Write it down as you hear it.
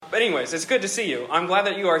But anyways, it's good to see you. I'm glad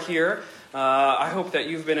that you are here. I hope that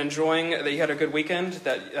you've been enjoying, that you had a good weekend.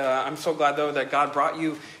 I'm so glad, though, that God brought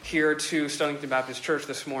you here to Stonington Baptist Church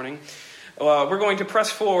this morning. We're going to press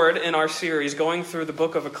forward in our series going through the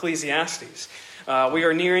book of Ecclesiastes. We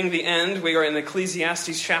are nearing the end. We are in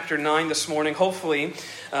Ecclesiastes chapter 9 this morning. Hopefully,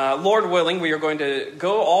 Lord willing, we are going to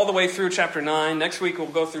go all the way through chapter 9. Next week, we'll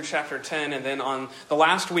go through chapter 10. And then on the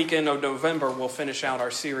last weekend of November, we'll finish out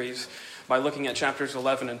our series by looking at chapters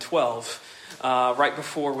 11 and 12. Right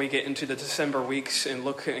before we get into the December weeks and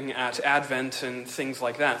looking at Advent and things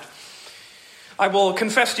like that. I will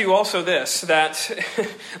confess to you also this, that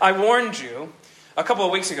I warned you a couple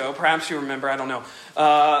of weeks ago, perhaps you remember, I don't know,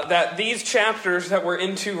 that these chapters that we're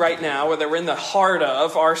into right now, or that we're in the heart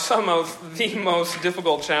of, are some of the most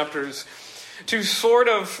difficult chapters to sort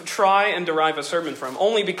of try and derive a sermon from,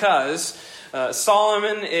 only because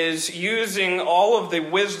Solomon is using all of the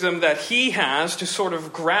wisdom that he has to sort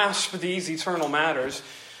of grasp these eternal matters.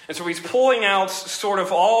 And so he's pulling out sort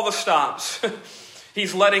of all the stops.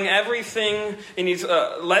 He's letting everything, and he's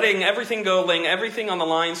letting everything go, laying everything on the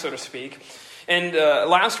line, so to speak. And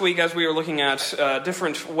last week, as we were looking at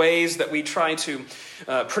different ways that we try to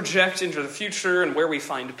project into the future and where we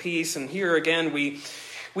find peace, and here again, we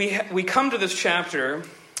come to this chapter,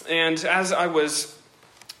 and as I was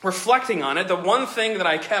reflecting on it, the one thing that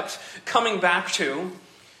I kept coming back to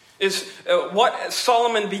is what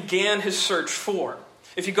Solomon began his search for.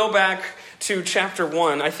 If you go back to chapter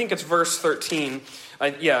 1, I think it's verse 13.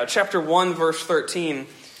 Chapter 1, verse 13.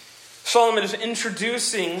 Solomon is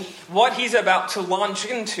introducing what he's about to launch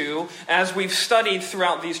into as we've studied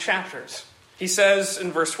throughout these chapters. He says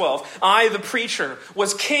in verse 12, I, the preacher,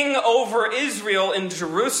 was king over Israel in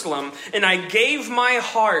Jerusalem, and I gave my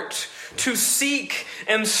heart to seek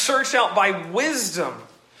and search out by wisdom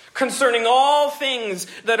concerning all things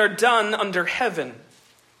that are done under heaven.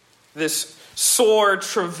 This sore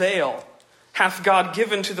travail hath God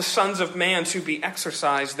given to the sons of man to be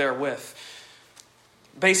exercised therewith.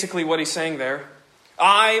 Basically what he's saying there,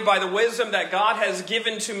 I, by the wisdom that God has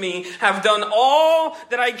given to me, have done all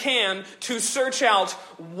that I can to search out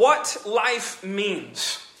what life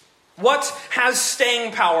means. What has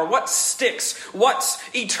staying power? What sticks? What's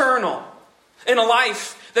eternal? In a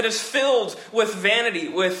life that is filled with vanity,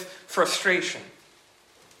 with frustration.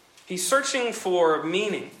 He's searching for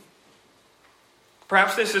meaning.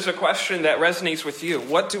 Perhaps this is a question that resonates with you.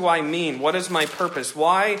 What do I mean? What is my purpose?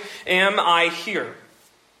 Why am I here?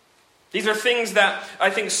 These are things that I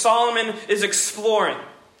think Solomon is exploring.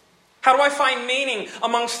 How do I find meaning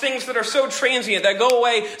amongst things that are so transient, that go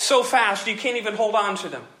away so fast you can't even hold on to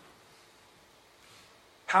them?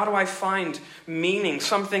 How do I find meaning,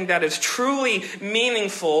 something that is truly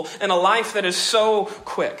meaningful in a life that is so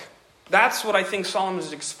quick? That's what I think Solomon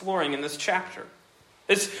is exploring in this chapter.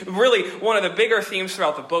 It's really one of the bigger themes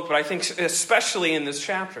throughout the book, but I think especially in this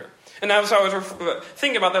chapter. And as I was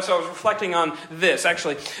thinking about this, I was reflecting on this.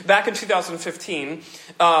 Actually, back in 2015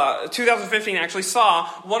 actually saw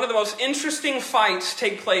one of the most interesting fights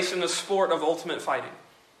take place in the sport of ultimate fighting.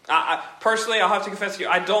 Personally, I'll have to confess to you,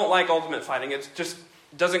 I don't like ultimate fighting. It just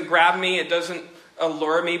doesn't grab me. It doesn't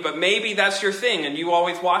allure me. But maybe that's your thing, and you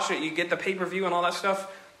always watch it. You get the pay-per-view and all that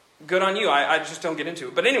stuff. Good on you. I just don't get into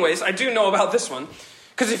it. But anyways, I do know about this one.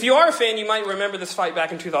 Because if you are a fan, you might remember this fight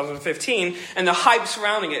back in 2015, and the hype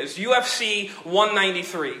surrounding it is UFC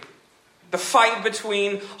 193. The fight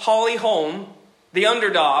between Holly Holm, the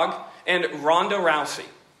underdog, and Ronda Rousey,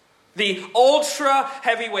 the ultra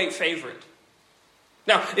heavyweight favorite.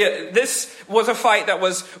 Now, this was a fight that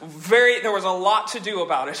was there was a lot to do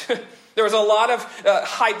about it. There was a lot of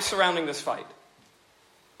hype surrounding this fight.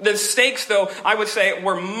 The stakes, though, I would say,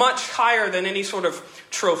 were much higher than any sort of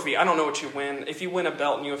trophy. I don't know what you win. If you win a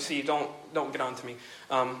belt in UFC, don't get on to me.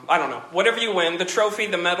 I don't know. Whatever you win, the trophy,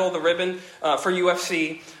 the medal, the ribbon for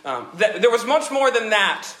UFC, there was much more than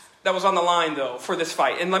that was on the line, though, for this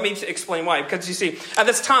fight. And let me explain why. Because, you see, at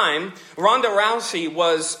this time, Ronda Rousey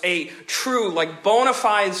was a true, bona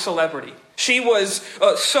fide celebrity. She was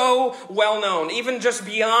so well known, even just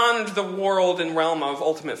beyond the world and realm of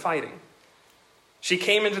ultimate fighting. She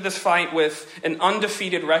came into this fight with an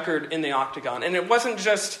undefeated record in the octagon. And it wasn't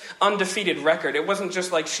just undefeated record. It wasn't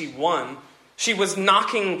just like she won. She was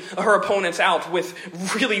knocking her opponents out with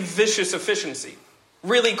really vicious efficiency.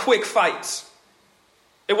 Really quick fights.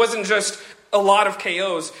 It wasn't just a lot of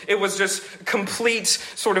KOs. It was just complete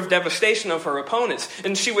sort of devastation of her opponents.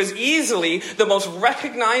 And she was easily the most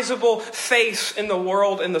recognizable face in the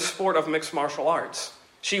world in the sport of mixed martial arts.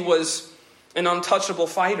 She was an untouchable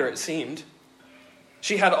fighter, it seemed.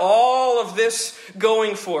 She had all of this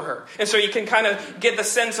going for her. And so you can kind of get the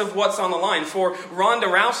sense of what's on the line. For Ronda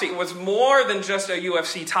Rousey, it was more than just a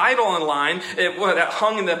UFC title on the line. That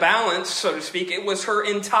hung in the balance, so to speak. It was her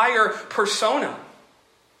entire persona.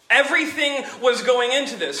 Everything was going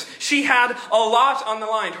into this. She had a lot on the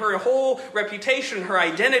line. Her whole reputation, her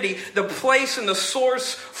identity, the place and the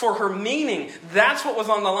source for her meaning. That's what was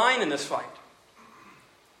on the line in this fight.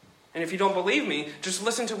 And if you don't believe me, just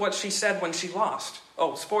listen to what she said when she lost.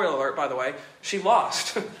 Oh, spoiler alert, by the way. She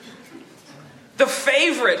lost. The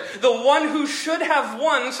favorite, the one who should have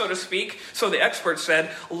won, so to speak, so the experts said,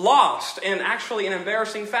 lost, and actually in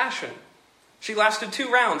embarrassing fashion. She lasted 2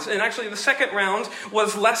 rounds, and actually the second round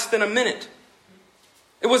was less than a minute.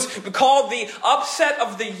 It was called the upset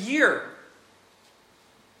of the year.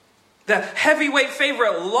 The heavyweight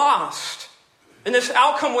favorite lost, and this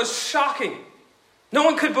outcome was shocking. No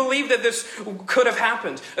one could believe that this could have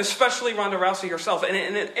happened, especially Ronda Rousey herself. And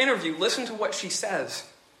in an interview, listen to what she says.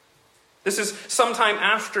 This is sometime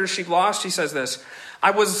after she lost. She says this: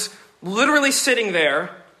 I was literally sitting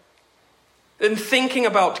there and thinking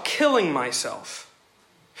about killing myself.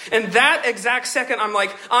 And that exact second, I'm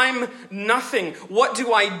like, I'm nothing. What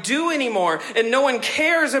do I do anymore? And no one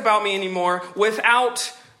cares about me anymore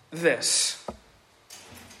without this.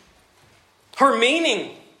 Her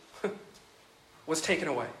meaning was taken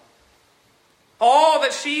away. All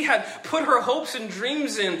that she had put her hopes and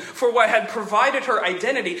dreams in for what had provided her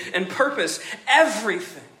identity and purpose,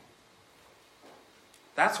 everything.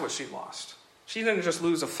 That's what she lost. She didn't just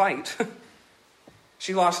lose a fight.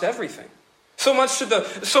 She lost everything. So much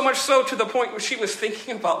so to the point where she was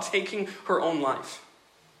thinking about taking her own life.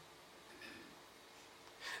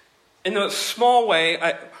 In a small way,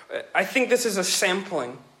 I think this is a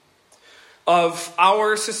sampling of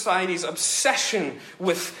our society's obsession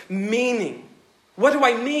with meaning. What do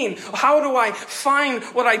I mean? How do I find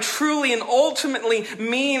what I truly and ultimately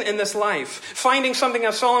mean in this life? Finding something,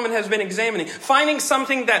 as Solomon has been examining. Finding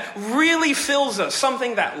something that really fills us,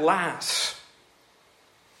 something that lasts.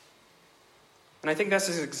 And I think this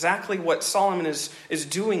is exactly what Solomon is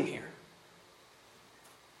doing here.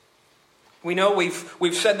 We know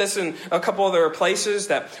we've said this in a couple other places,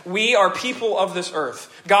 that we are people of this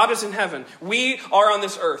earth. God is in heaven. We are on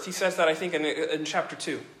this earth. He says that, I think, in chapter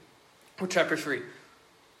 2 or chapter 3.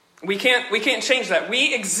 We can't change that.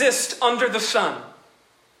 We exist under the sun.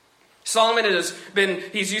 Solomon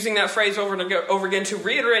he's using that phrase over and over again to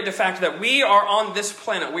reiterate the fact that we are on this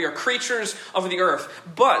planet. We are creatures of the earth.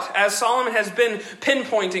 But as Solomon has been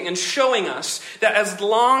pinpointing and showing us, that as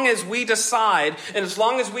long as we decide and as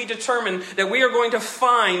long as we determine that we are going to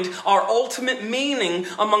find our ultimate meaning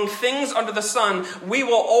among things under the sun, we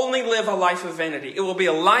will only live a life of vanity. It will be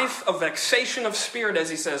a life of vexation of spirit, as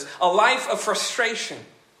he says, a life of frustration.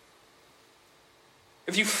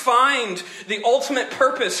 If you find the ultimate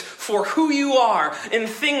purpose for who you are in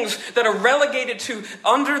things that are relegated to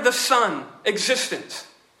under the sun existence,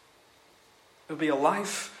 it will be a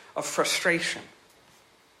life of frustration.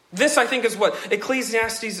 This, I think, is what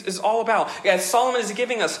Ecclesiastes is all about. As Solomon is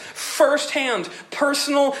giving us firsthand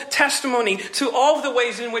personal testimony to all of the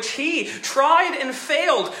ways in which he tried and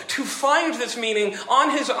failed to find this meaning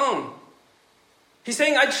on his own. He's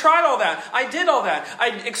saying, I tried all that. I did all that. I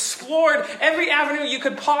explored every avenue you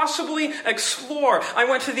could possibly explore. I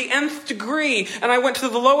went to the nth degree, and I went to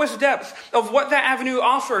the lowest depth of what that avenue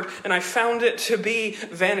offered, and I found it to be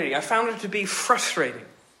vanity. I found it to be frustrating.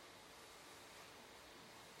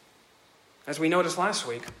 As we noticed last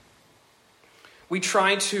week, we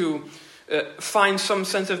try to find some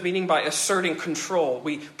sense of meaning by asserting control.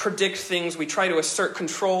 We predict things. We try to assert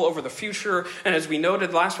control over the future. And as we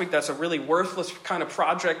noted last week, that's a really worthless kind of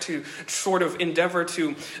project to sort of endeavor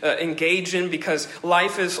to engage in, because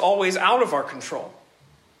life is always out of our control.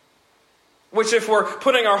 Which, if we're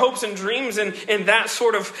putting our hopes and dreams in that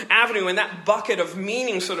sort of avenue, in that bucket of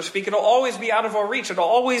meaning, so to speak, it'll always be out of our reach. It'll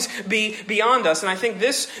always be beyond us. And I think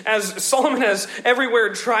this, as Solomon has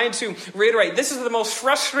everywhere tried to reiterate, this is the most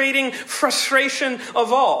frustrating frustration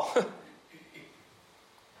of all.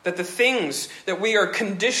 That the things that we are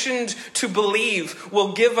conditioned to believe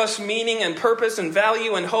will give us meaning and purpose and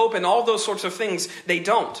value and hope and all those sorts of things, they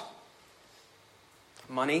don't.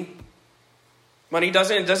 Money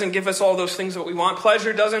doesn't give us all those things that we want.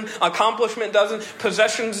 Pleasure doesn't. Accomplishment doesn't.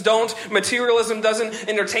 Possessions don't. Materialism doesn't.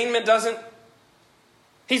 Entertainment doesn't.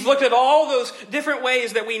 He's looked at all those different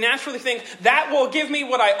ways that we naturally think, that will give me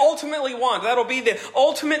what I ultimately want. That'll be the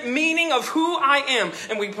ultimate meaning of who I am.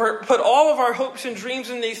 And we put all of our hopes and dreams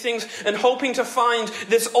in these things and hoping to find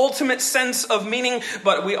this ultimate sense of meaning.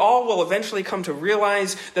 But we all will eventually come to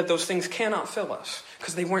realize that those things cannot fill us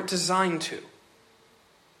because they weren't designed to.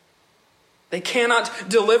 They cannot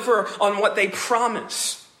deliver on what they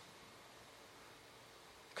promise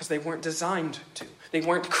because they weren't designed to. They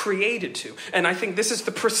weren't created to. And I think this is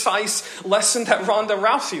the precise lesson that Ronda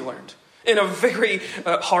Rousey learned in a very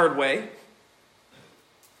hard way.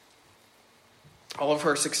 All of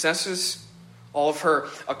her successes, all of her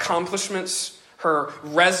accomplishments, her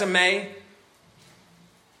resume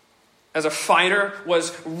as a fighter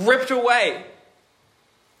was ripped away.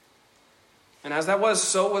 And as that was,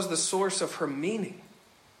 so was the source of her meaning.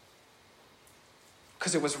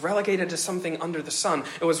 Because it was relegated to something under the sun.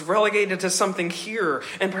 It was relegated to something here.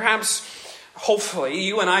 And perhaps, hopefully,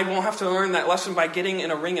 you and I won't have to learn that lesson by getting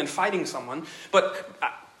in a ring and fighting someone. But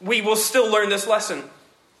we will still learn this lesson.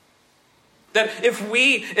 That if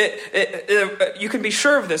you can be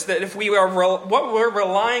sure of this, that if we are what we're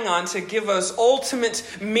relying on to give us ultimate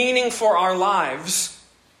meaning for our lives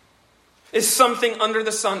is something under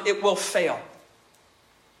the sun, it will fail.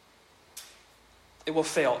 It will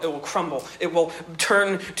fail. It will crumble. It will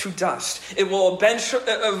turn to dust. It will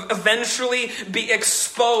eventually be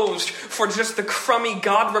exposed for just the crummy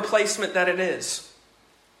God replacement that it is.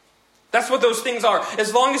 That's what those things are.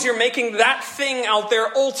 As long as you're making that thing out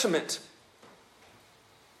there ultimate,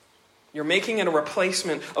 you're making it a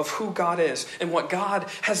replacement of who God is and what God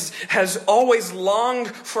has always longed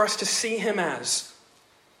for us to see him as.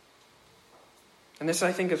 And this,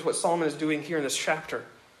 I think, is what Solomon is doing here in this chapter.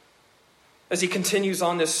 As he continues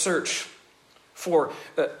on this search for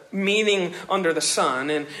meaning under the sun.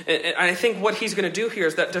 And I think what he's going to do here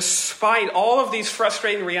is that despite all of these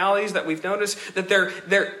frustrating realities that we've noticed, that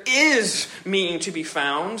there is meaning to be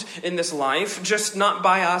found in this life, just not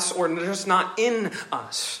by us or just not in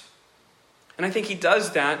us. And I think he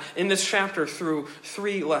does that in this chapter through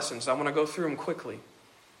 3 lessons. I want to go through them quickly.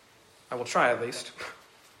 I will try at least.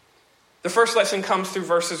 The first lesson comes through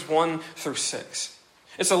verses 1 through 6.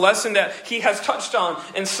 It's a lesson that he has touched on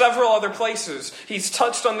in several other places. He's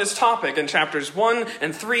touched on this topic in chapters 1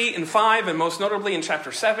 and 3 and 5, and most notably in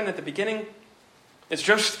chapter 7 at the beginning. It's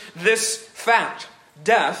just this fact.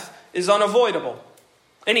 Death is unavoidable.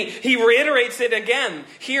 And he reiterates it again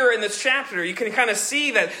here in this chapter. You can kind of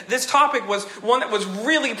see that this topic was one that was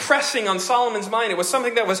really pressing on Solomon's mind. It was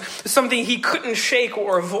something he couldn't shake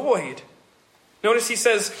or avoid. Notice he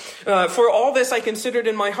says, for all this I considered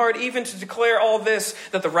in my heart, even to declare all this,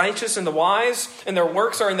 that the righteous and the wise and their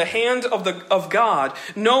works are in the hand of God.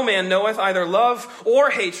 No man knoweth either love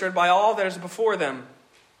or hatred by all that is before them.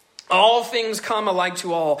 All things come alike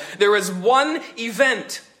to all. There is one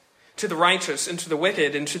event to the righteous and to the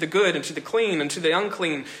wicked and to the good and to the clean and to the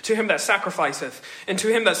unclean, to him that sacrificeth and to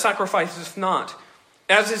him that sacrificeth not.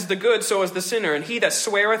 As is the good, so is the sinner, and he that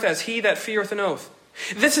sweareth as he that feareth an oath.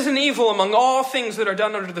 This is an evil among all things that are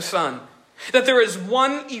done under the sun, that there is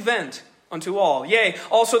one event unto all. Yea,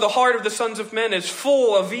 also the heart of the sons of men is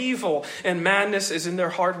full of evil, and madness is in their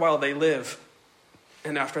heart while they live.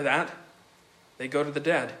 And after that, they go to the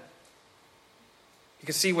dead. You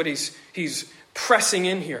can see what he's pressing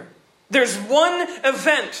in here. There's one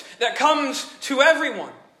event that comes to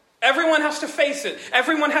everyone. Everyone has to face it.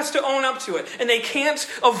 Everyone has to own up to it. And they can't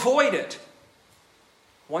avoid it.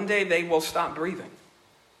 One day they will stop breathing.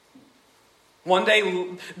 One day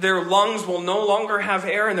their lungs will no longer have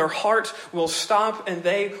air and their heart will stop and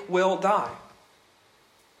they will die.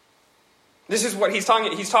 This is what he's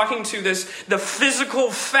talking. He's talking to the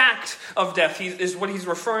physical fact of death is what he's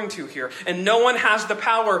referring to here. And no one has the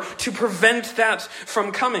power to prevent that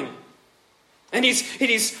from coming. And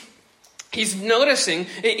he's noticing,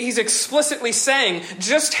 he's explicitly saying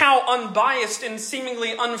just how unbiased and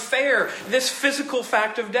seemingly unfair this physical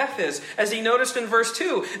fact of death is. As he noticed in verse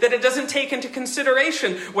 2, that it doesn't take into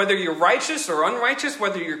consideration whether you're righteous or unrighteous,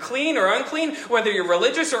 whether you're clean or unclean, whether you're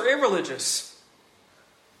religious or irreligious.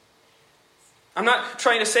 I'm not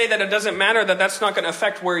trying to say that it doesn't matter, that that's not going to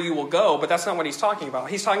affect where you will go, but that's not what he's talking about.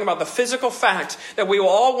 He's talking about the physical fact that we will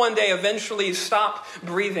all one day eventually stop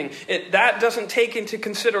breathing. That doesn't take into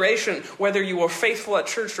consideration whether you are faithful at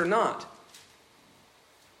church or not.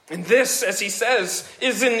 And this, as he says,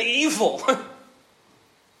 is an evil.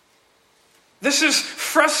 This is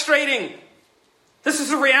frustrating. This is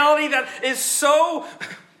a reality that is so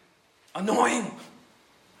annoying.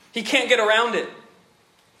 He can't get around it.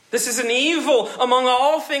 This is an evil among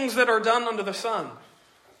all things that are done under the sun.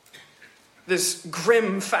 This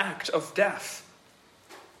grim fact of death.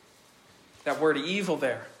 That word evil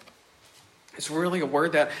there is really a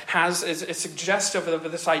word that is suggestive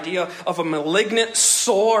of this idea of a malignant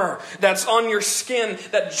sore that's on your skin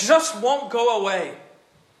that just won't go away.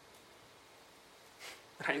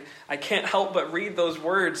 I can't help but read those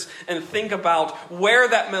words and think about where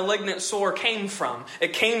that malignant sore came from.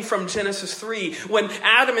 It came from Genesis 3, when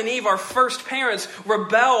Adam and Eve, our first parents,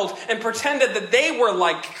 rebelled and pretended that they were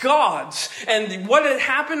like gods. And what had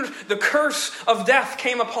happened? The curse of death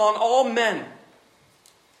came upon all men.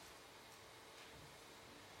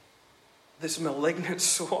 This malignant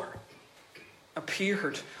sore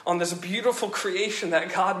appeared on this beautiful creation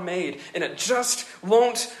that God made, and it just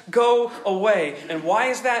won't go away. And why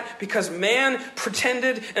is that? Because man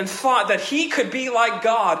pretended and thought that he could be like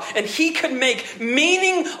God, and he could make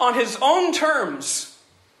meaning on his own terms.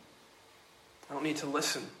 I don't need to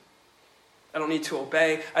listen. I don't need to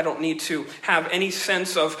obey. I don't need to have any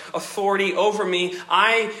sense of authority over me.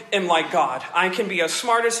 I am like God. I can be as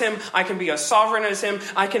smart as him. I can be as sovereign as him.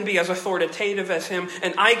 I can be as authoritative as him.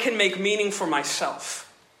 And I can make meaning for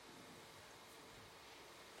myself.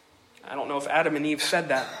 I don't know if Adam and Eve said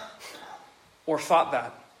that or thought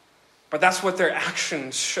that, but that's what their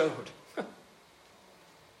actions showed.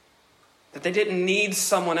 That they didn't need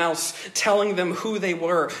someone else telling them who they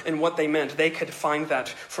were and what they meant. They could find that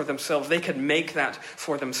for themselves. They could make that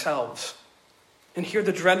for themselves. And here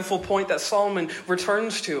the dreadful point that Solomon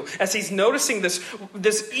returns to as he's noticing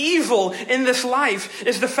this evil in this life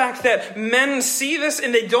is the fact that men see this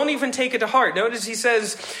and they don't even take it to heart. Notice he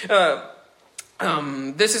says,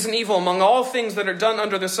 this is an evil among all things that are done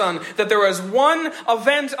under the sun, that there is one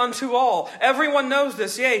event unto all. Everyone knows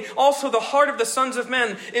this. Yea, also the heart of the sons of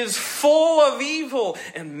men is full of evil,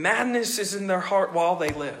 and madness is in their heart while they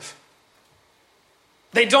live.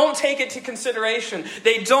 They don't take it to consideration.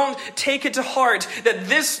 They don't take it to heart that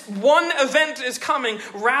this one event is coming,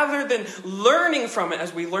 rather than learning from it,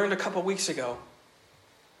 as we learned a couple weeks ago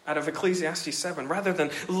out of Ecclesiastes 7, rather than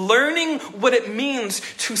learning what it means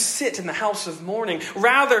to sit in the house of mourning.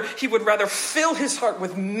 He would rather fill his heart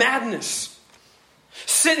with madness,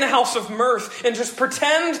 sit in the house of mirth, and just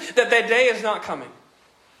pretend that day is not coming.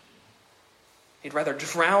 He'd rather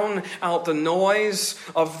drown out the noise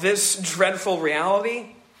of this dreadful reality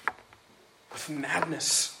with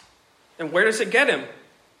madness. And where does it get him?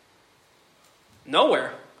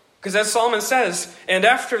 Nowhere. Because as Solomon says, and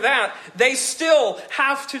after that, they still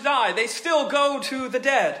have to die. They still go to the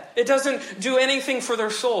dead. It doesn't do anything for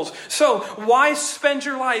their souls. So why spend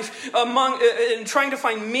your life in trying to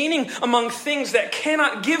find meaning among things that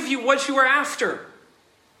cannot give you what you are after?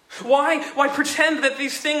 Why pretend that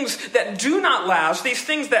these things that do not last, these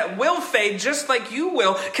things that will fade just like you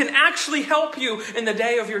will, can actually help you in the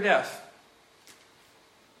day of your death?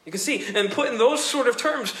 You can see, and put in those sort of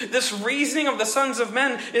terms, this reasoning of the sons of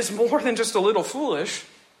men is more than just a little foolish.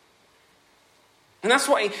 And that's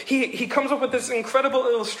why he comes up with this incredible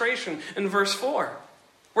illustration in verse 4,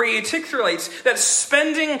 where he articulates that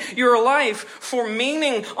spending your life for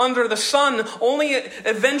meaning under the sun only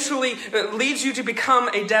eventually leads you to become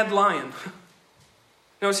a dead lion.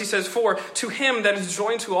 Notice he says, for to him that is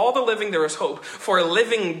joined to all the living there is hope, for a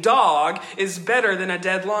living dog is better than a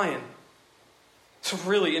dead lion. It's a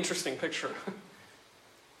really interesting picture.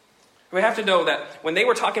 We have to know that when they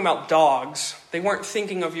were talking about dogs, they weren't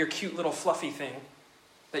thinking of your cute little fluffy thing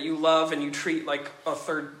that you love and you treat like a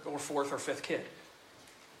third or fourth or fifth kid.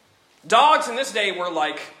 Dogs in this day were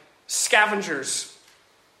like scavengers.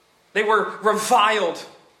 They were reviled.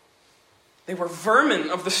 They were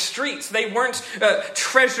vermin of the streets. They weren't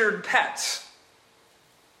treasured pets.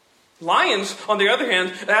 Lions, on the other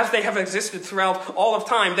hand, as they have existed throughout all of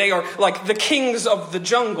time, they are like the kings of the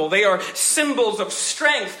jungle. They are symbols of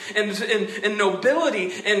strength and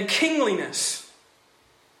nobility and kingliness.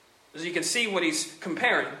 As you can see what he's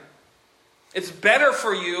comparing. It's better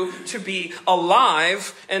for you to be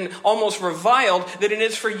alive and almost reviled than it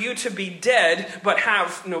is for you to be dead but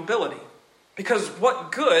have nobility. Because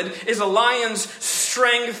what good is a lion's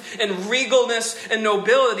strength and regalness and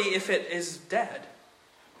nobility if it is dead?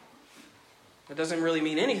 It doesn't really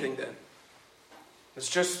mean anything then. It's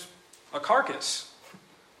just a carcass.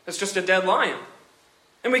 It's just a dead lion.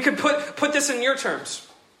 And we could put this in your terms.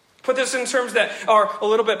 Put this in terms that are a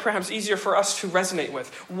little bit perhaps easier for us to resonate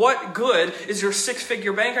with. What good is your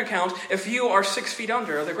 6-figure bank account if you are 6 feet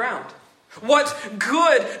under the ground? What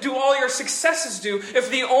good do all your successes do if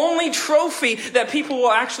the only trophy that people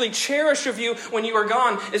will actually cherish of you when you are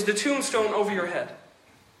gone is the tombstone over your head?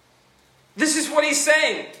 This is what he's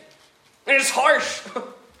saying. And it's harsh.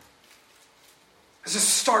 It's a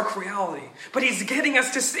stark reality. But he's getting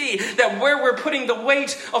us to see that where we're putting the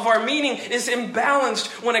weight of our meaning is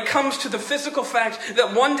imbalanced when it comes to the physical fact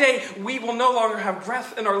that one day we will no longer have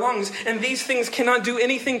breath in our lungs, and these things cannot do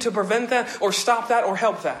anything to prevent that or stop that or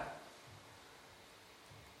help that.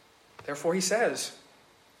 Therefore he says,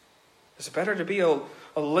 It's better to be a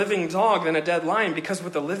living dog than a dead lion, because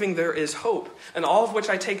with the living there is hope. And all of which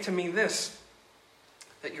I take to mean this,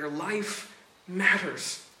 that your life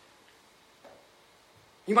matters.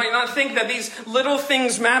 You might not think that these little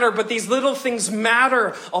things matter, but these little things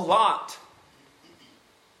matter a lot.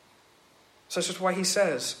 So that's just why he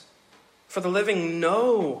says, for the living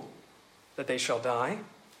know that they shall die,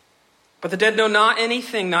 but the dead know not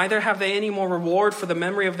anything, neither have they any more reward, for the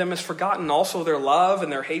memory of them is forgotten. Also their love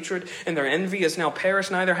and their hatred and their envy is now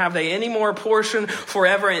perished, neither have they any more portion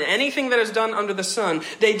forever in anything that is done under the sun.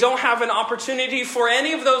 They don't have an opportunity for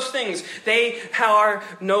any of those things. They are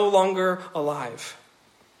no longer alive.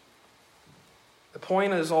 The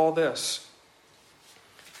point is all this.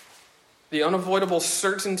 The unavoidable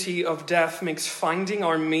certainty of death makes finding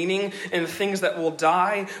our meaning in things that will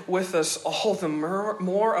die with us all the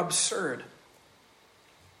more absurd.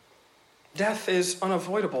 Death is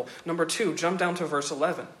unavoidable. Number 2, jump down to verse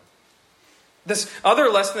 11. This other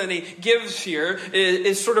lesson that he gives here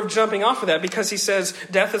is sort of jumping off of that, because he says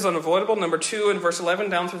death is unavoidable. Number 2, in verse 11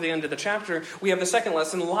 down through the end of the chapter, we have the second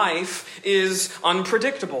lesson. Life is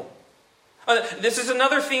unpredictable. This is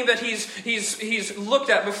another theme that he's looked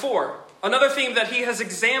at before. Another theme that he has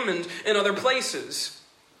examined in other places.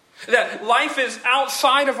 That life is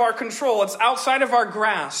outside of our control. It's outside of our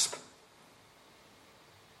grasp.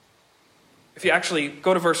 If you actually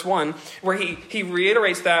go to verse 1, where he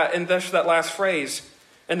reiterates that in that last phrase.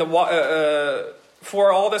 And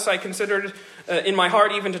for all this I considered in my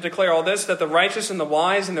heart even to declare all this, that the righteous and the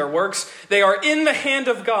wise in their works, they are in the hand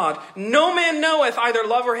of God. No man knoweth either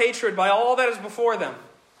love or hatred by all that is before them.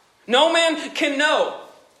 No man can know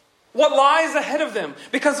what lies ahead of them,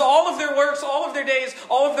 because all of their works, all of their days,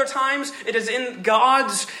 all of their times, it is in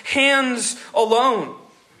God's hands alone.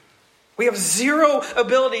 We have zero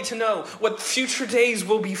ability to know what future days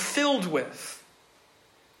will be filled with.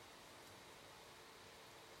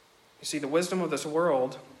 You see, the wisdom of this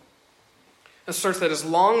world asserts that as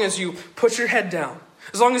long as you put your head down,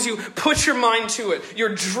 as long as you put your mind to it,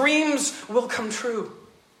 your dreams will come true.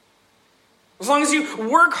 As long as you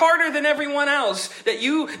work harder than everyone else,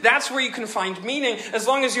 that's where you can find meaning. As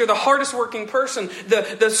long as you're the hardest working person,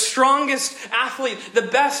 the strongest athlete, the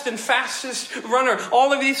best and fastest runner,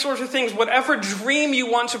 all of these sorts of things, whatever dream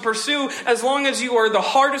you want to pursue, as long as you are the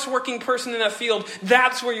hardest working person in that field,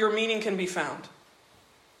 that's where your meaning can be found.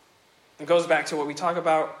 It goes back to what we talked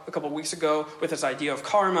about a couple of weeks ago with this idea of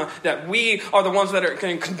karma, that we are the ones that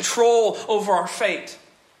can control over our fate.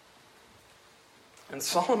 And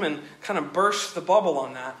Solomon kind of bursts the bubble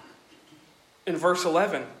on that in verse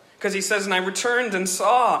 11. Because he says, and I returned and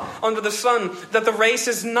saw under the sun that the race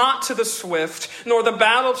is not to the swift, nor the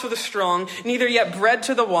battle to the strong, neither yet bread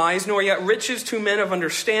to the wise, nor yet riches to men of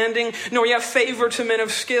understanding, nor yet favor to men of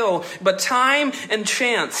skill. But time and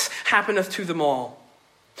chance happeneth to them all.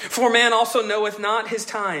 For man also knoweth not his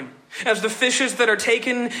time. As the fishes that are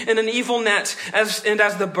taken in an evil net, as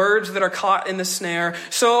the birds that are caught in the snare,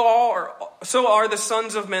 so are the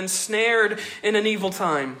sons of men snared in an evil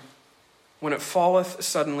time, when it falleth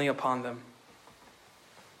suddenly upon them.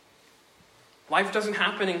 Life doesn't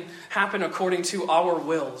happen according to our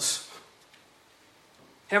wills.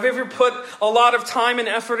 Have you ever put a lot of time and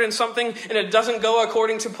effort in something and it doesn't go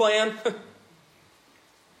according to plan?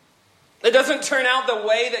 It doesn't turn out the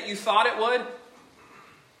way that you thought it would.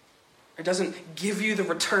 It doesn't give you the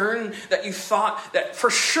return that you thought that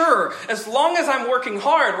for sure, as long as I'm working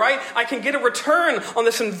hard, right, I can get a return on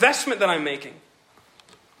this investment that I'm making.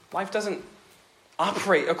 Life doesn't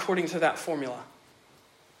operate according to that formula.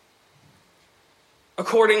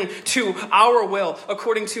 According to our will,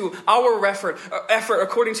 according to our effort,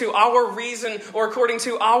 according to our reason, or according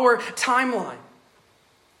to our timeline.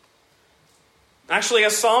 Actually,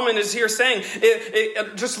 as Solomon is here saying,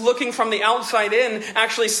 just looking from the outside in,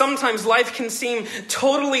 actually sometimes life can seem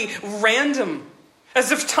totally random.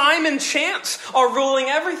 As if time and chance are ruling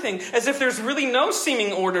everything. As if there's really no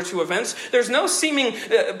seeming order to events. There's no seeming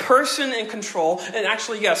person in control. And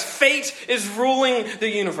actually, yes, fate is ruling the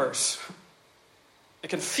universe. It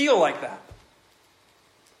can feel like that.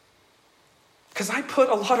 Because I put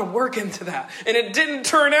a lot of work into that. And it didn't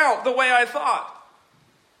turn out the way I thought.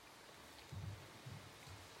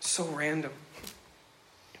 So random.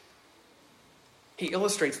 He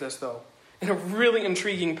illustrates this, though, in a really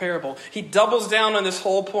intriguing parable. He doubles down on this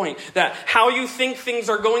whole point that how you think things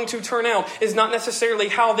are going to turn out is not necessarily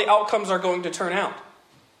how the outcomes are going to turn out,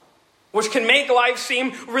 which can make life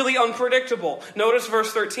seem really unpredictable. Notice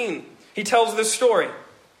verse 13. He tells this story.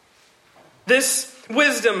 This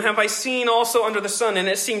wisdom have I seen also under the sun, and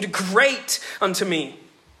it seemed great unto me.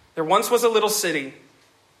 There once was a little city,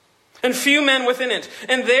 and few men within it.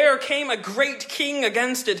 And there came a great king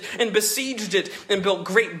against it, and besieged it, and built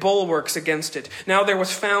great bulwarks against it. Now there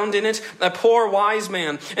was found in it a poor wise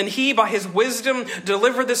man, and he by his wisdom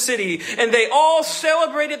delivered the city. And they all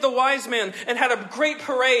celebrated the wise man, and had a great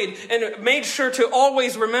parade, and made sure to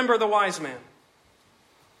always remember the wise man.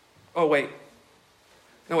 Oh wait.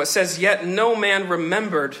 No, it says, yet no man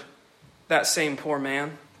remembered that same poor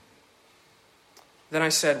man. Then I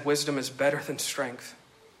said, wisdom is better than strength.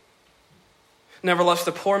 Nevertheless,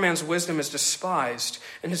 the poor man's wisdom is despised,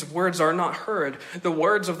 and his words are not heard. The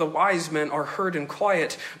words of the wise men are heard in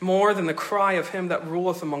quiet, more than the cry of him that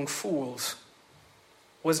ruleth among fools.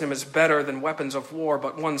 Wisdom is better than weapons of war,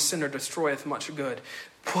 but one sinner destroyeth much good.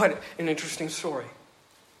 What an interesting story.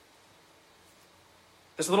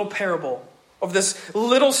 This little parable of this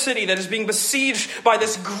little city that is being besieged by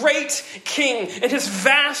this great king and his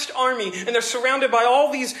vast army, and they're surrounded by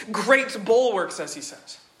all these great bulwarks, as he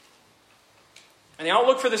says. And the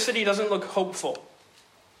outlook for the city doesn't look hopeful.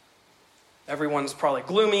 Everyone's probably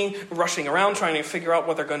gloomy, rushing around, trying to figure out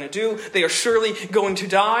what they're going to do. They are surely going to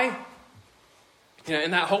die.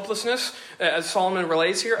 In that hopelessness, as Solomon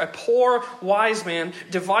relates here, a poor wise man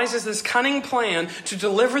devises this cunning plan to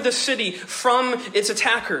deliver the city from its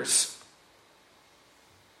attackers.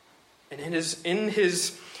 And in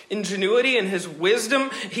his ingenuity and his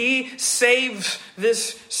wisdom, he saves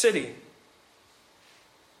this city.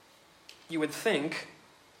 You would think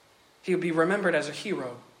he would be remembered as a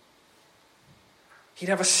hero. He'd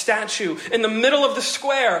have a statue in the middle of the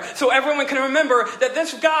square so everyone can remember that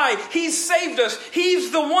this guy, he saved us.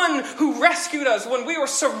 He's the one who rescued us when we were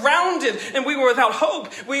surrounded and we were without hope.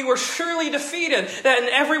 We were surely defeated. And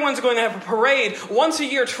everyone's going to have a parade once a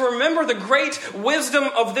year to remember the great wisdom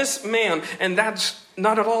of this man. And that's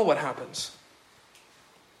not at all what happens.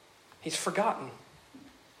 He's forgotten.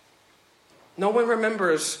 No one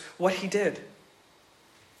remembers what he did.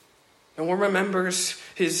 No one remembers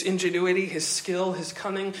his ingenuity, his skill, his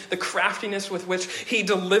cunning, the craftiness with which he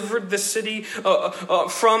delivered the city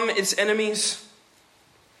from its enemies.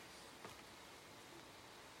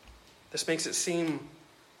 This makes it seem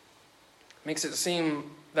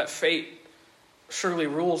that fate surely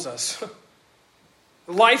rules us.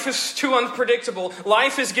 Life is too unpredictable.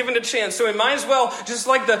 Life is given a chance. So we might as well, just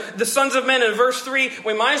like the sons of men in verse 3,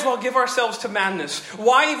 we might as well give ourselves to madness.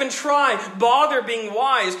 Why even bother being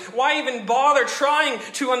wise? Why even bother trying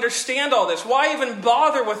to understand all this? Why even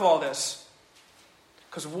bother with all this?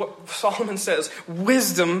 Because what Solomon says,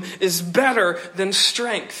 wisdom is better than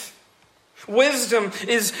strength. Wisdom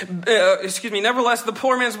is, nevertheless, the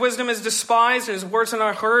poor man's wisdom is despised and his words are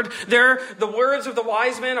not heard. The words of the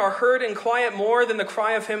wise men are heard in quiet more than the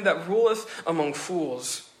cry of him that ruleth among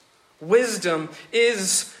fools. Wisdom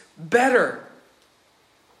is better.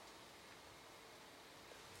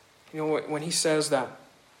 When he says that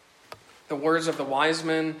the words of the wise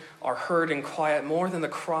men are heard in quiet more than the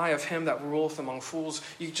cry of him that ruleth among fools,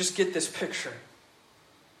 you just get this picture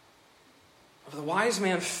of the wise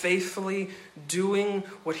man faithfully doing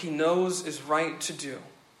what he knows is right to do.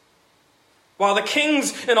 While the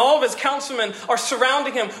kings and all of his councilmen are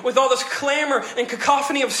surrounding him with all this clamor and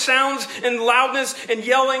cacophony of sounds and loudness and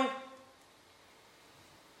yelling.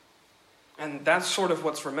 And that's sort of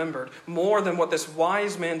what's remembered, more than what this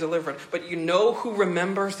wise man delivered. But you know who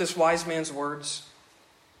remembers this wise man's words?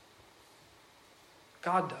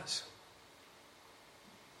 God does.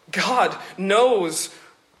 God knows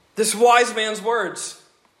this wise man's words.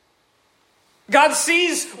 God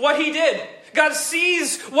sees what he did. God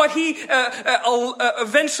sees what he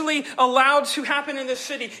eventually allowed to happen in this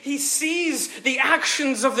city. He sees the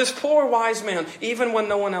actions of this poor wise man, even when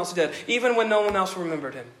no one else did, even when no one else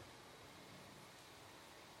remembered him.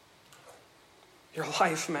 Your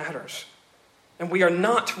life matters. And we are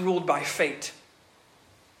not ruled by fate.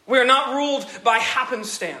 We are not ruled by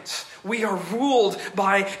happenstance. We are ruled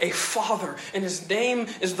by a Father, and his name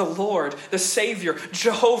is the Lord, the Savior,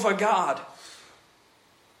 Jehovah God.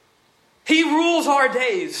 He rules our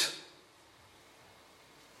days.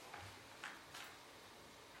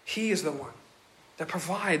 He is the one that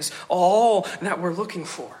provides all that we're looking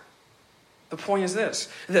for. The point is this: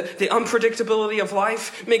 the unpredictability of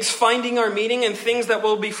life makes finding our meaning in things that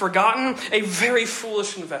will be forgotten a very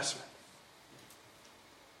foolish investment.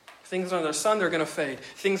 Things under the sun, they're going to fade.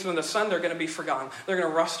 Things under the sun, they're going to be forgotten. They're going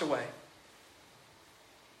to rust away.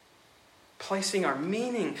 Placing our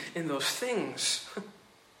meaning in those things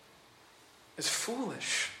is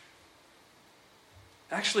foolish.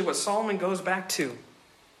 Actually, what Solomon goes back to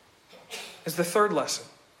is the third lesson.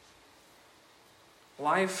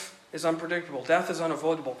 Life is unpredictable. Death is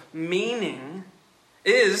unavoidable. Meaning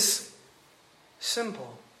is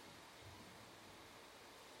simple.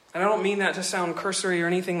 And I don't mean that to sound cursory or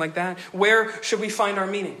anything like that. Where should we find our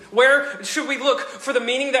meaning? Where should we look for the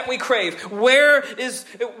meaning that we crave? Where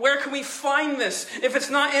can we find this if it's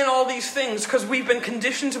not in all these things? Because we've been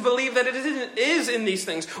conditioned to believe that it is in these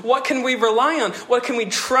things. What can we rely on? What can we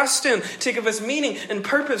trust in to give us meaning and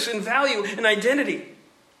purpose and value and identity?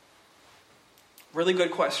 Really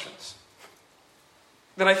good questions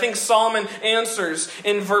that I think Solomon answers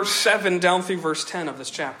in verse 7 down through verse 10 of this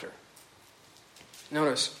chapter.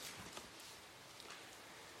 Notice.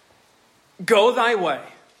 Go thy way,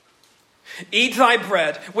 eat thy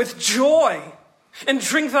bread with joy, and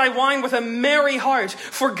drink thy wine with a merry heart,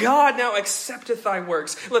 for God now accepteth thy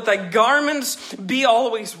works. Let thy garments be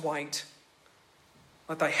always white.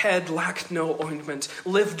 Let thy head lack no ointment.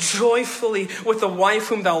 Live joyfully with the wife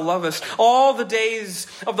whom thou lovest, all the days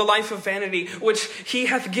of the life of vanity, which he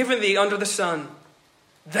hath given thee under the sun.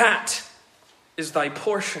 That is thy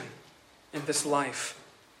portion in this life,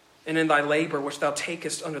 and in thy labor which thou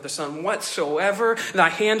takest under the sun. Whatsoever thy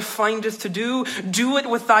hand findeth to do, do it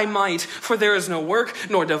with thy might. For there is no work,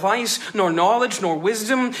 nor device, nor knowledge, nor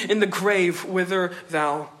wisdom in the grave whither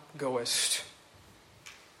thou goest.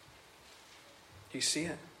 Do you see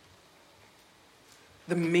it?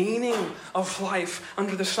 The meaning of life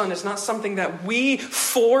under the sun is not something that we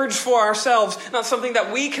forge for ourselves, not something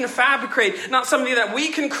that we can fabricate, not something that we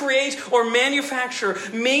can create or manufacture.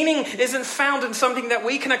 Meaning isn't found in something that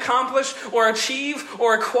we can accomplish or achieve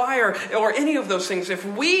or acquire or any of those things. If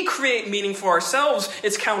we create meaning for ourselves,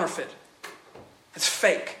 it's counterfeit. It's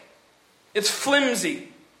fake. It's flimsy.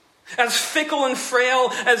 As fickle and frail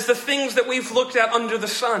as the things that we've looked at under the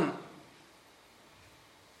sun.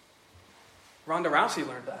 Ronda Rousey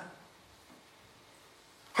learned that.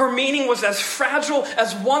 Her meaning was as fragile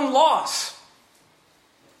as one loss.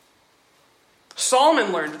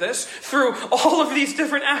 Solomon learned this through all of these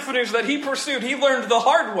different avenues that he pursued. He learned the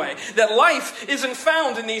hard way that life isn't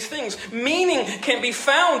found in these things. Meaning can't be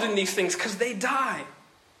found in these things because they die.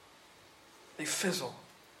 They fizzle.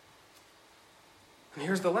 And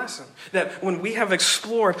here's the lesson, that when we have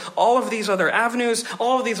explored all of these other avenues,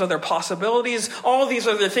 all of these other possibilities, all of these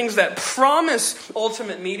other things that promise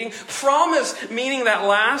ultimate meaning, promise meaning that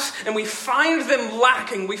lasts, and we find them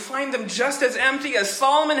lacking, we find them just as empty as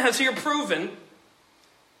Solomon has here proven,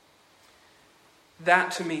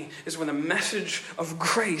 that to me is when the message of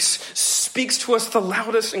grace speaks to us the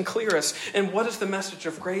loudest and clearest. And what is the message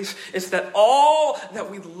of grace? It's that all that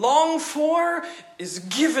we long for is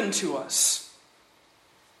given to us.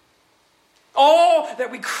 All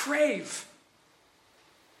that we crave,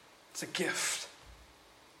 it's a gift.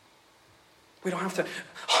 We don't have to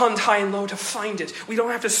hunt high and low to find it. We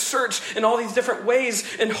don't have to search in all these different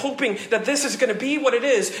ways and hoping that this is going to be what it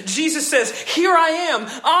is. Jesus says, here I am.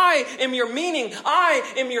 I am your meaning.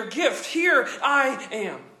 I am your gift. Here I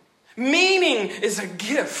am. Meaning is a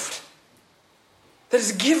gift that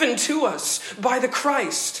is given to us by the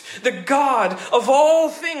Christ, the God of all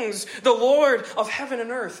things, the Lord of heaven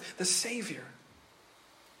and earth, the Savior.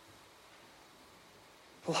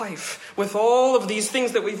 Life, with all of these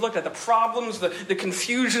things that we've looked at, the problems, the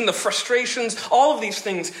confusion, the frustrations, all of these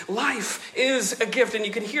things, life is a gift. And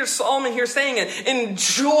you can hear Solomon here saying it.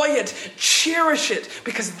 Enjoy it, cherish it,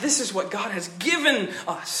 because this is what God has given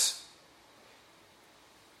us.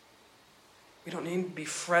 We don't need to be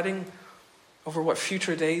fretting over what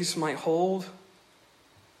future days might hold.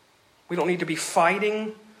 We don't need to be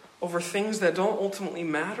fighting over things that don't ultimately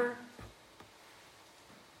matter.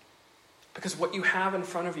 Because what you have in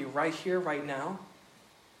front of you right here, right now,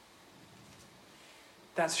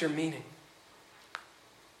 that's your meaning.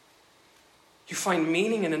 You find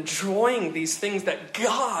meaning in enjoying these things that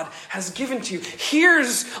God has given to you.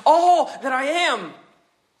 Here's all that I am.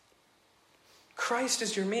 Christ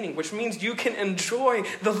is your meaning, which means you can enjoy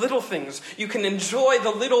the little things. You can enjoy the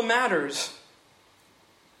little matters.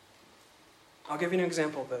 I'll give you an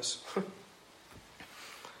example of this.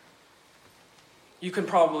 You can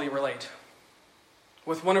probably relate.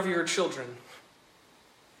 With one of your children,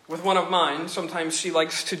 with one of mine, sometimes she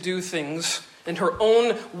likes to do things in her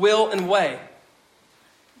own will and way.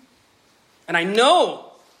 And I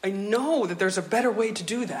know that there's a better way to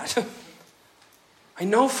do that. I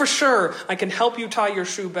know for sure I can help you tie your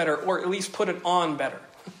shoe better, or at least put it on better.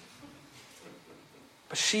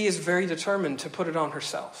 But she is very determined to put it on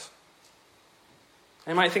herself.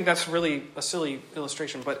 I might think that's really a silly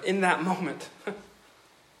illustration, but in that moment,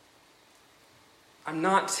 I'm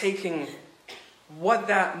not taking what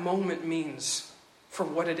that moment means for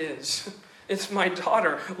what it is. It's my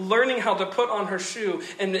daughter learning how to put on her shoe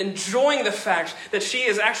and enjoying the fact that she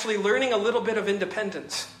is actually learning a little bit of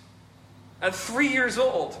independence. At 3 years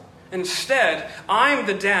old, Instead, I'm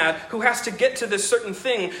the dad who has to get to this certain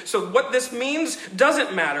thing. So what this means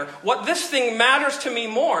doesn't matter. What this thing matters to me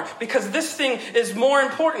more, because this thing is more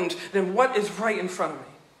important than what is right in front of me.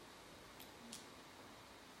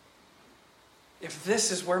 If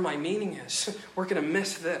this is where my meaning is, we're going to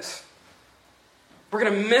miss this. We're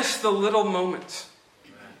going to miss the little moments.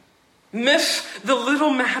 Miss the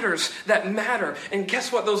little matters that matter. And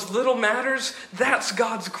guess what? Those little matters, that's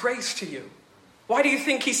God's grace to you. Why do you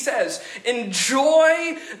think he says,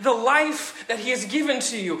 enjoy the life that he has given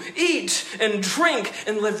to you. Eat and drink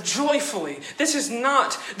and live joyfully. This is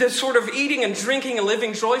not the sort of eating and drinking and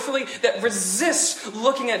living joyfully that resists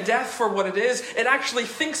looking at death for what it is. It actually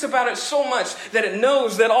thinks about it so much that it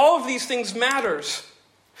knows that all of these things matters.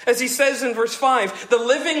 As he says in verse 5, the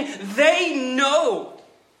living, they know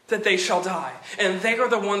that they shall die. And they are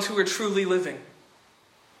the ones who are truly living.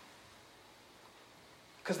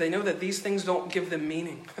 Because they know that these things don't give them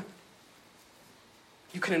meaning.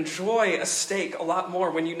 You can enjoy a steak a lot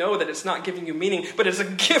more when you know that it's not giving you meaning, but it's a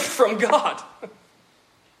gift from God.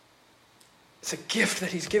 It's a gift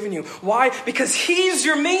that he's given you. Why? Because he's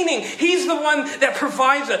your meaning. He's the one that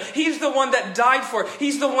provides it. He's the one that died for it.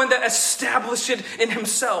 He's the one that established it in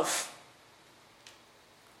himself.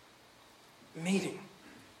 Meaning.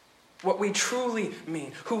 What we truly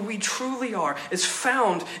mean, who we truly are, is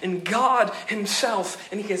found in God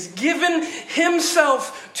himself. And he has given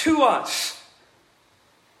himself to us.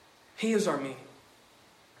 He is our meaning.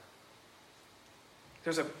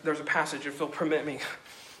 There's a passage, if you'll permit me.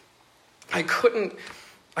 I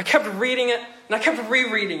kept reading it, and I kept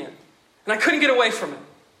rereading it. And I couldn't get away from it.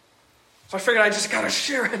 So I figured I just got to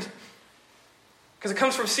share it. Because it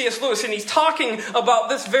comes from C.S. Lewis, and he's talking about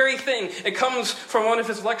this very thing. It comes from one of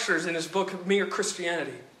his lectures in his book, Mere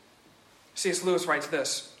Christianity. C.S. Lewis writes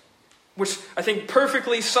this, which I think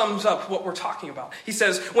perfectly sums up what we're talking about. He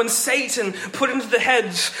says, when Satan put into the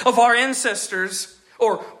heads of our ancestors,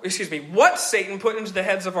 what Satan put into the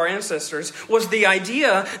heads of our ancestors was the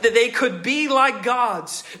idea that they could be like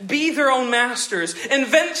gods, be their own masters,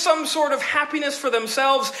 invent some sort of happiness for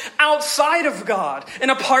themselves outside of God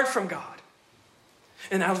and apart from God.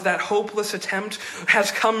 And out of that hopeless attempt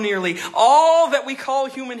has come nearly all that we call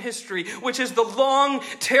human history, which is the long,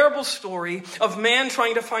 terrible story of man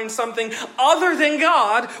trying to find something other than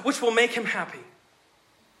God, which will make him happy.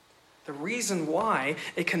 The reason why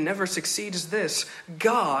it can never succeed is this: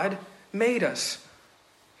 God made us.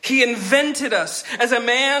 He invented us as a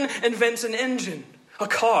man invents an engine. A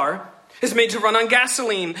car is made to run on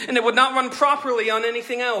gasoline, and it would not run properly on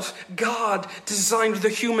anything else. God designed the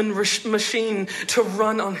human machine to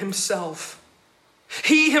run on himself.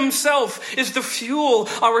 He himself is the fuel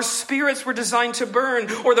our spirits were designed to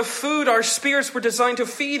burn, or the food our spirits were designed to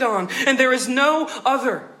feed on, and there is no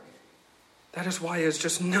other. That is why it is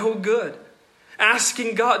just no good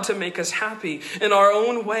asking God to make us happy in our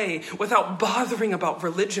own way without bothering about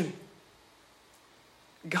religion.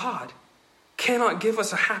 God cannot give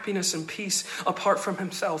us a happiness and peace apart from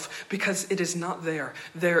himself, because it is not there.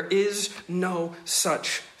 There is no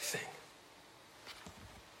such thing.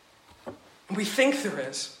 We think there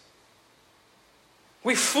is.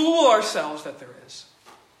 We fool ourselves that there is.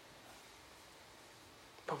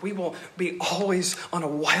 But we will be always on a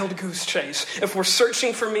wild goose chase if we're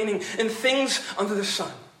searching for meaning in things under the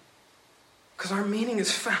sun. Because our meaning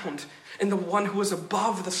is found in the one who is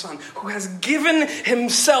above the sun, who has given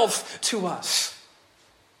himself to us.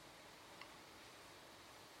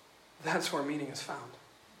 That's where meaning is found.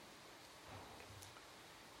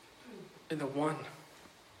 In the one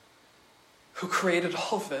who created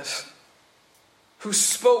all of this, who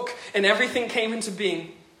spoke and everything came into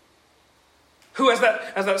being, who, as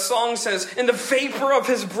that song says, in the vapor of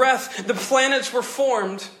his breath, the planets were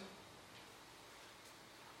formed.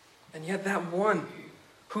 And yet that one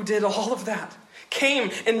who did all of that came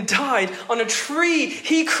and died on a tree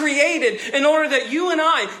he created in order that you and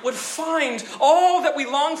I would find all that we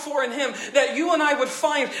long for in him, that you and I would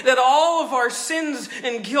find that all of our sins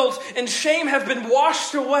and guilt and shame have been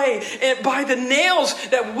washed away by the nails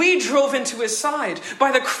that we drove into his side,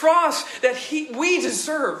 by the cross that we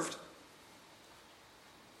deserved.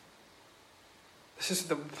 This is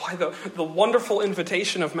why the wonderful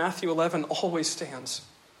invitation of Matthew 11 always stands.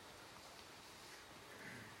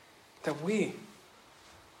 That we,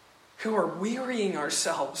 who are wearying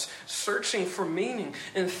ourselves, searching for meaning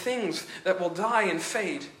in things that will die and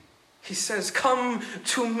fade, he says, come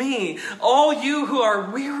to me, all you who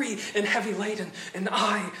are weary and heavy laden, and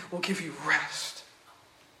I will give you rest.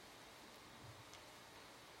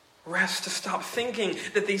 Rest to stop thinking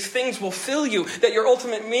that these things will fill you, that your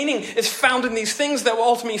ultimate meaning is found in these things that will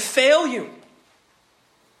ultimately fail you.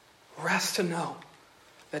 Rest to know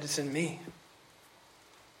that it's in me.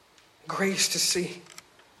 Grace to see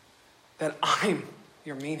that I'm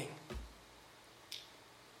your meaning.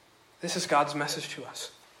 This is God's message to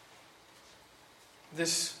us.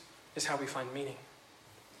 This is how we find meaning.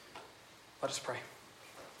 Let us pray.